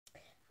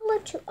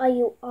to all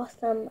you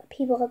awesome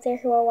people out there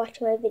who are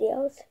watching my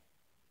videos.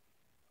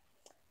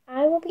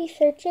 I will be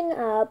searching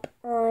up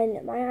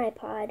on my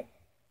iPod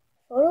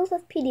photos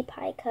of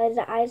PewDiePie because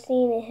I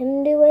seen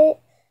him do it,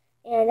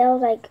 and that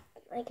was like,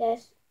 I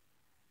guess,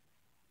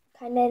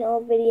 kind of an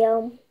old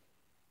video.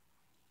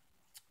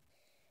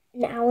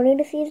 And I wanted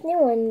to see his new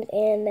ones,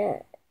 and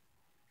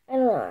I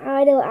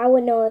don't know. I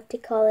wouldn't know if to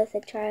call this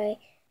a try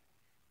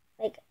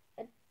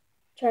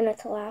not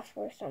to laugh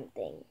or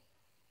something.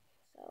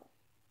 So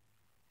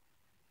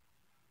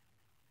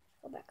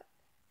go back up.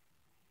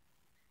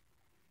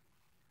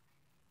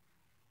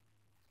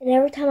 And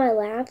every time I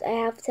laugh, I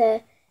have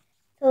to.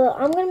 So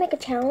I'm gonna make a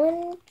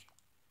challenge.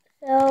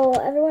 So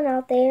everyone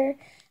out there,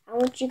 I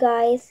want you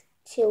guys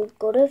to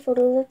go to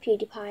photos of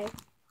PewDiePie,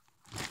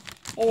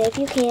 and if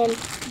you can,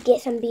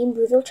 get some Bean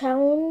Boozle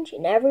challenge.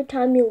 And every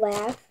time you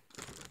laugh,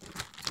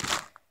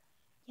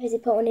 you have to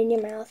put one in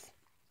your mouth.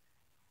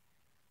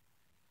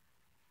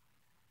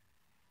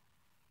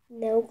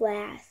 No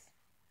glass.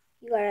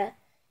 You gotta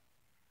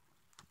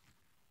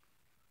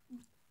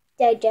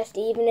digest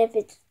it, even if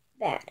it's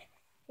bad.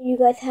 And you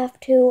guys have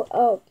to,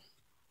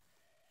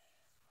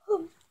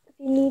 if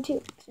you need to,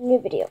 it's a new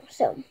video.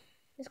 So,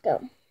 let's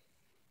go.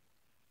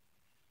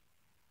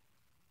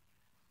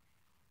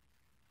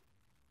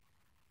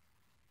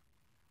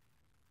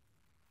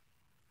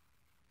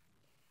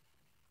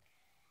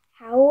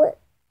 How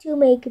to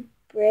make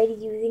bread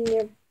using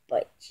your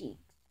butt cheeks.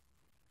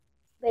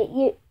 But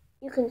you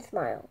can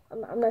smile.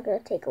 I'm not gonna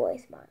take away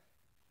smile.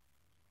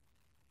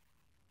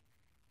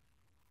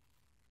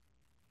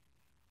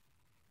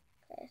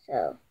 Okay,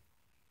 so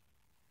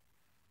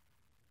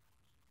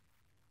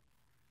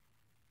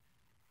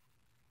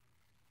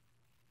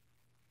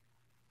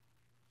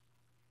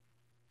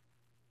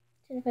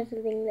if I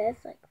something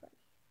that's like funny.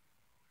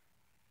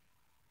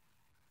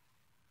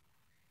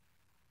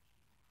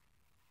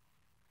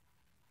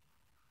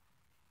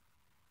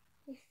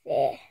 You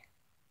say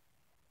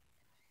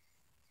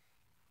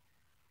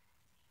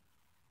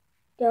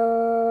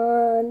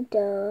dun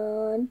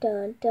dun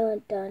dun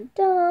dun dun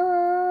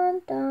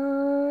dun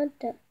dun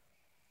dun.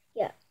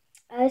 Yeah,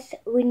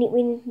 we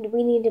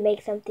need to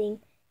make something.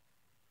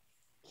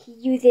 He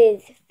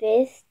uses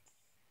fists.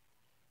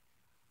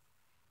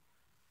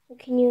 We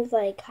can use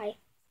like high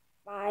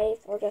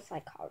fives or just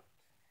like hearts.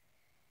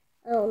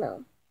 I don't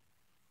know.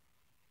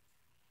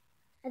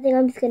 I think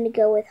I'm just gonna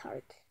go with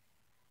hearts.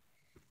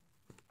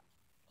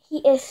 He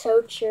is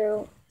so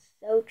true.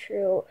 So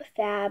true.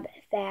 Fab.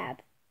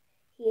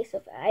 He is so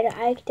fab.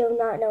 I do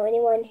not know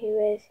anyone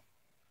who is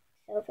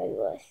so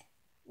fabulous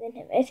than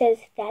him. It says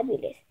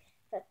fabulous.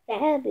 But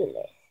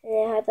fabulous. And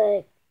it has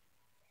like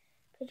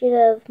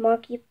pictures of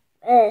Markiplier,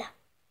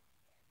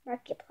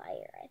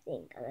 I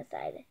think, on the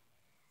side.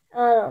 I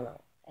don't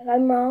know. If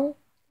I'm wrong,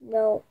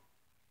 no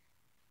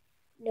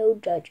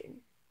judging.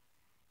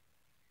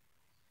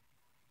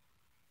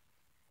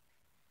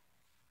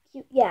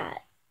 Yeah,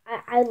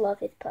 I love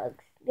his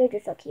pugs. They're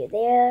just so cute.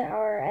 They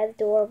are as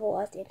adorable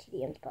as the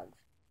NTDM's pugs.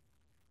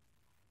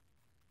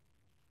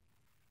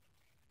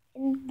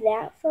 In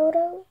that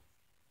photo,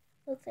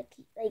 looks like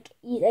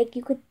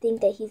you could think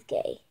that he's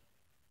gay,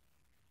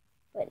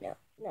 but no,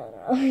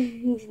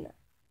 he's not.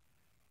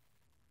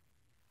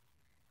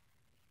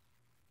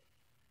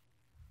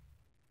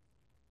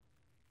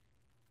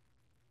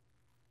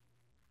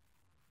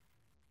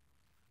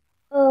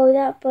 Oh,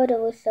 that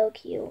photo was so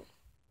cute.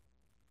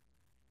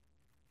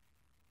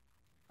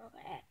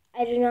 Okay,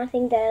 I do not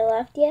think that I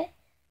left yet.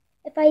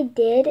 If I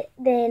did,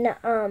 then I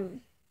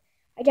don't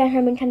know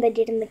how many times I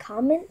did in the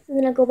comments, and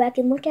then I'll go back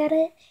and look at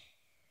it.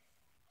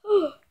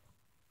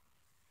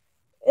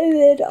 And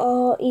then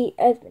I'll eat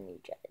as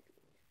many jelly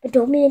beans. But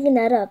don't be making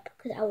that up,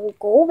 because I will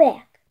go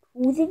back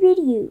to the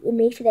video and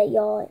make sure that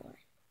y'all are on.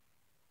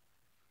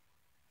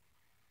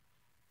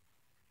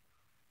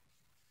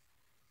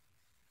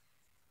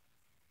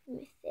 Let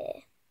me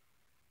see.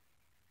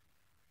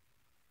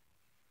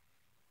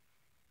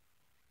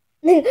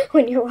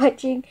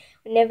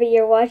 Whenever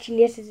you're watching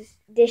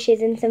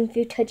dishes and some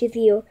food touches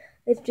you,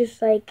 it's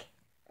just like,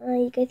 oh,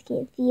 you guys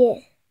can't see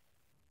it.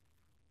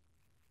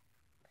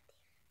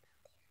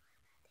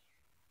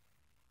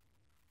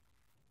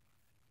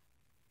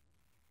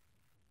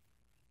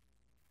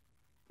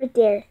 Right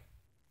there.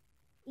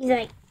 He's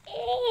like,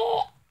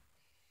 eh.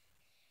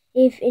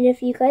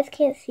 If you guys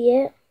can't see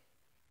it,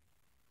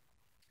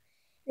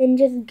 then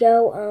just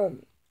go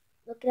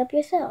look it up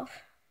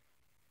yourself.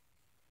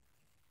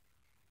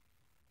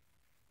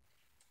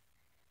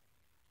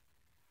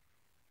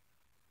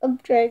 I'm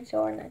trying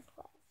so hard not to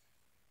laugh.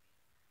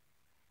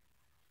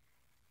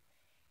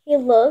 He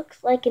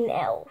looks like an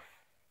elf.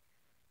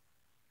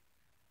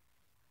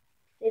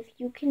 If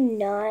you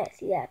cannot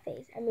see that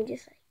face, I mean,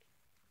 just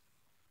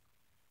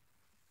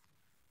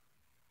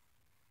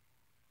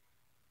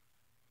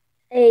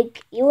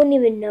like you wouldn't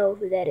even know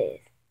who that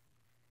is.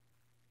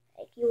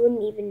 Like you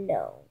wouldn't even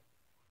know.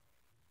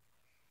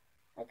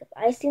 Like if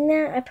I seen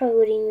that, I probably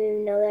wouldn't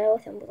even know that I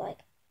was him. But like,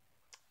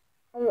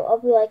 I'll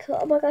be like,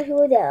 oh my gosh, who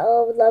was that?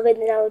 Oh, I would love it.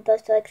 And then I would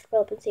just like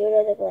scroll up and see what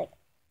it is. I'd be like,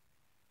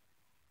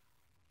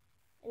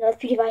 No, it's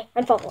PewDiePie.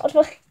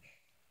 Unfollow.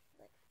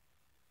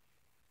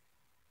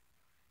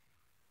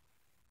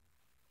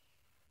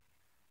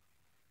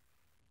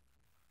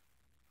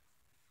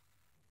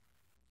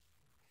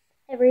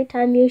 Every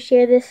time you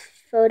share this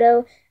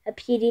photo, a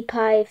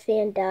PewDiePie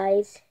fan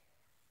dies.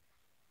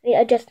 I mean,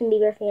 a Justin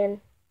Bieber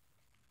fan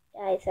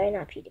dies. Sorry,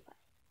 not PewDiePie.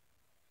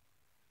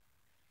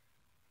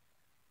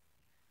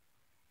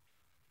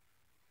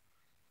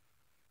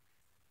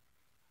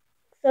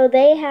 So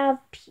they have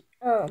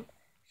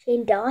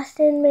Shane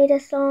Dawson made a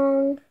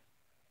song.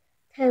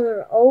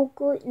 Tyler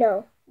Oakley.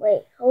 No,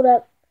 wait, hold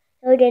up.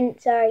 No, he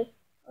didn't. Sorry,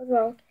 I was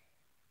wrong.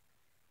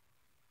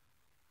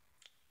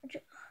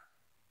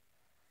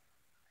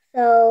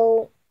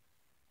 So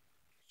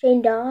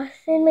Shane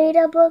Dawson made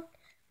a book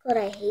called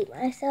 "I Hate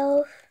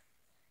Myself."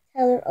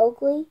 Tyler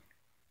Oakley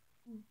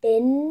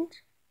binned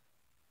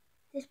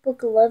this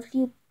book "Loves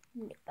You"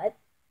 by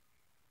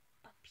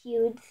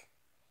Pewds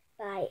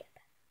by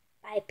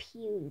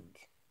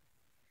Pewds,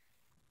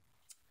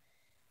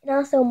 and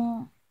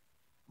also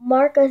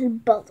Marcus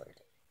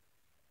Bullard.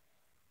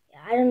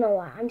 Yeah, I don't know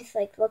why. I'm just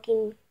like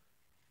looking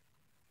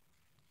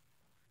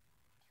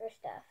for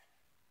stuff.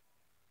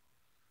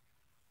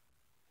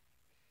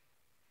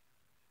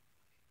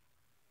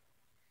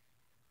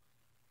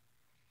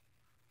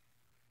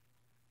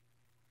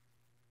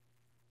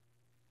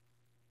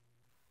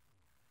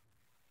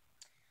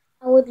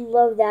 I would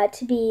love that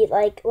to be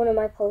like one of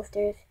my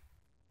posters.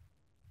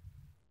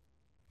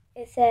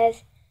 It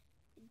says,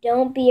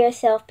 "Don't be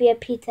yourself. Be a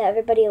pizza.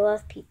 Everybody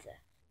loves pizza."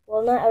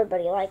 Well, not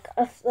everybody. Like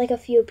a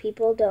few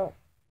people don't.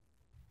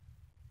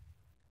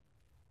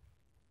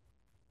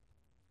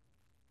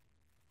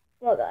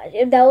 Oh my gosh,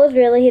 if that was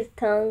really his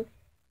tongue,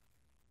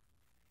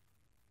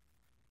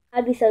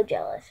 I'd be so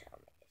jealous.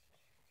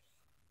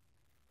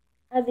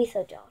 I'd be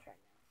so jealous right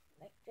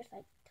now. Like, just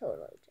like totally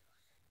jealous.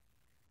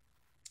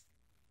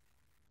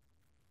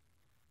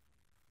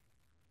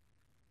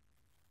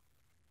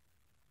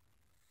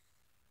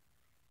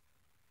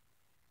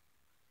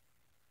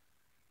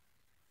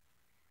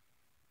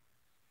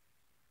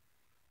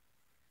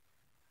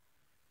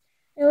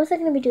 And I was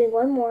going to be doing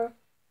one more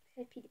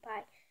with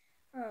PewDiePie.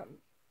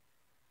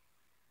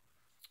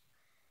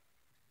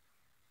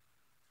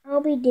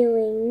 I'll be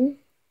doing.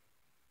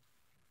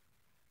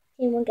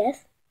 Anyone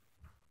guess?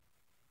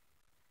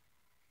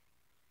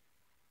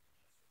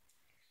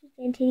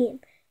 TDM.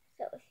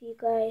 So if you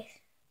guys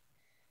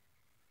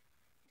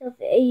are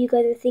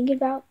thinking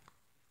about,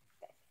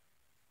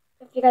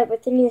 if you guys were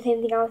thinking the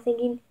same thing I was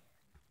thinking,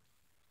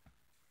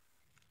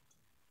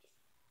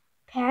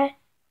 pat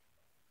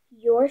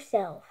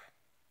yourself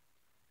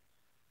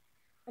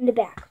on the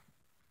back.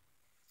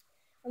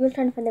 I'm just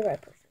trying to find the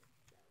right person.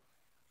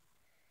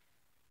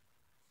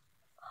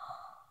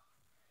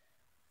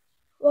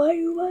 Why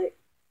you what?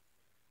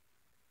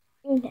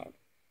 Okay. Let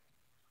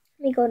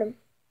me go to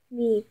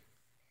me.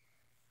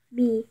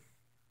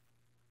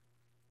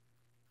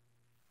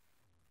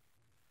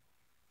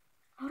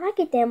 How did I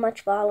get that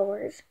much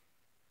followers?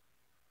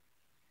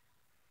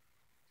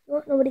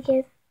 What? Nobody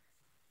cares.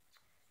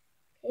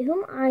 Okay,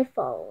 who am I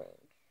following?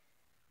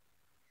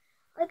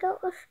 I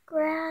got a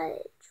scratch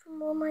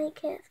from all my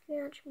cat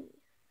scratch me.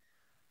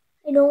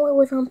 I know it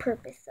was on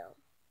purpose though,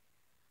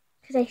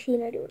 because I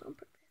seen her do it on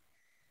purpose.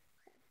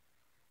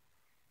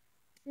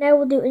 Now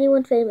we'll do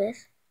anyone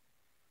famous.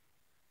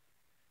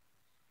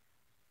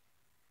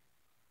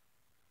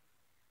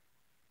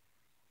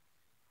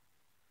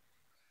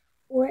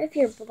 Or if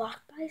you're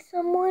blocked by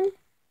someone,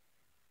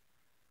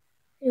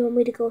 you want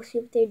me to go see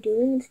what they're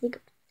doing and sneak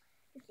up.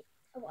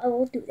 I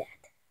will do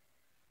that.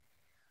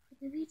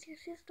 Maybe it's your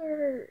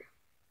sister.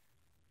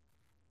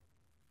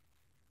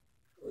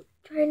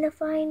 Trying to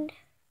find.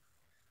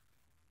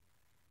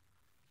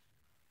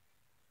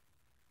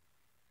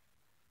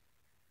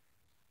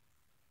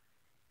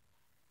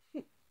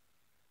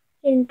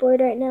 Getting bored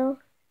right now.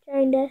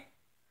 Trying to.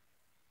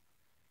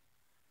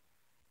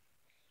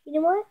 You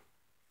know what?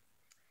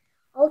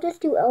 I'll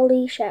just do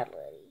LD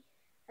Shadley.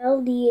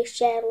 LD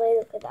Shadley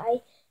because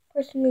I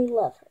personally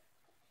love her.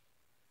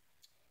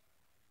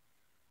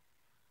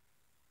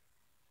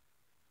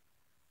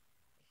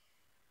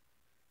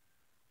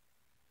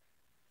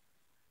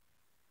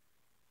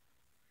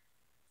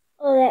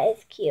 Oh, that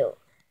is cute.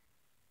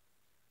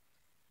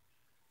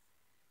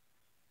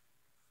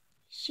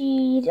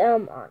 She's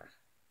Anna.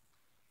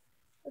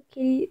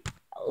 Okay,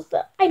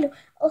 Elsa. I know.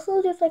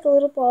 Also, just like a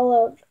little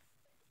ball of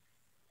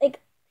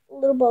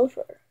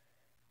fur.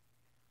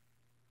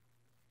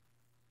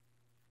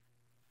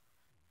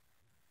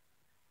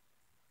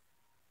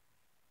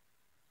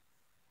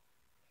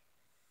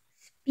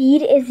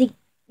 Speed is the.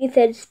 It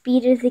said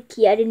speed is the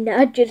key. I did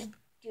not just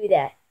do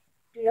that.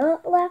 Do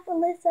not laugh,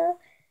 Alyssa.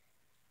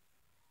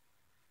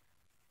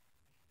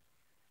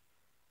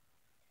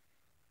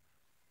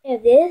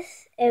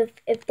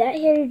 If that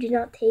hair did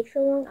not take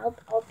so long, I'll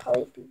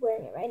probably be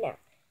wearing it right now.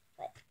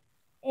 But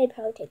it'd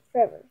probably take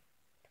forever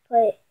to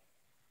put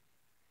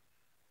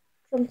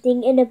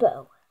something in a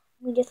bow.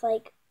 I mean, just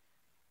like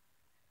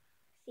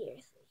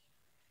seriously.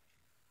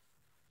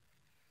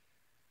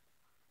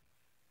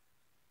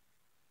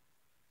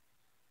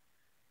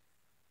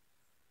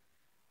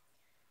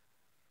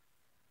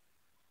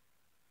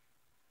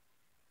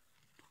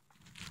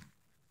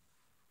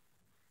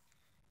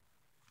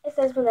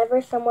 says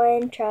whenever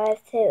someone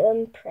tries to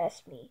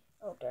impress me.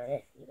 Oh darn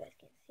it, you guys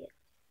can't see it.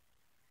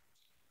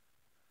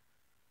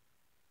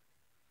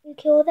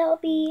 Okay, well that'll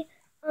be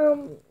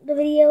the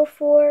video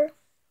for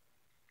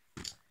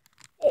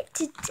it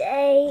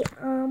today.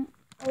 I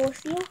will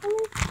see you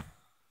guys.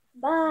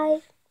 Bye.